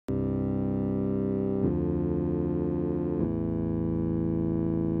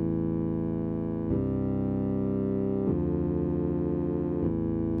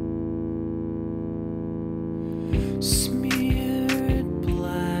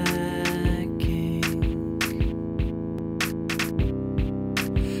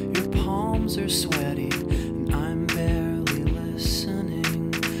sweaty, and I'm barely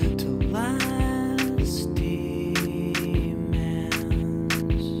listening to last demands.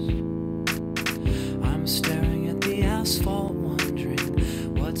 I'm staring at the asphalt,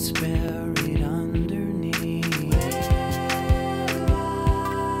 wondering what's buried underneath.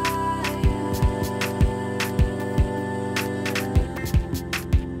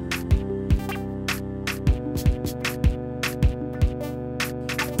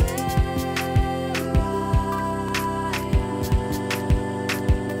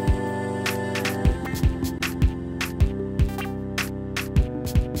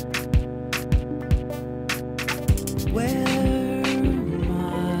 Where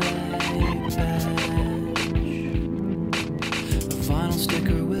my badge? A vinyl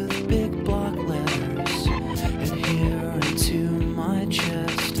sticker with big block letters adhering to my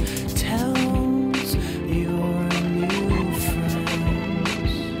chest tells your new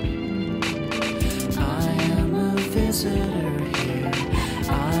friends I am a visitor here.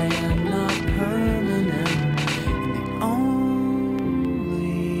 I am not permanent. And the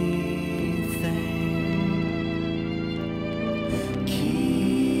only thing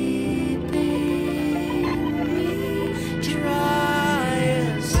keeping me dry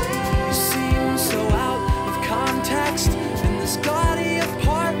is you seem so out of context in this gaudy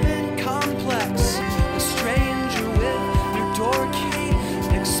apartment complex. A stranger with your door key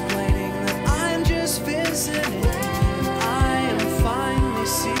explaining that I'm just visiting, and I am finally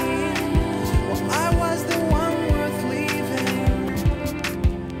seeing, well, I was the one worth leaving.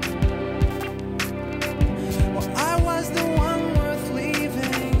 Well, I was the one worth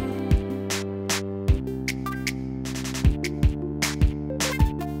leaving.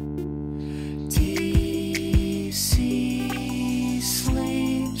 DC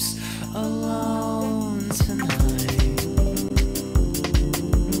sleeps alone.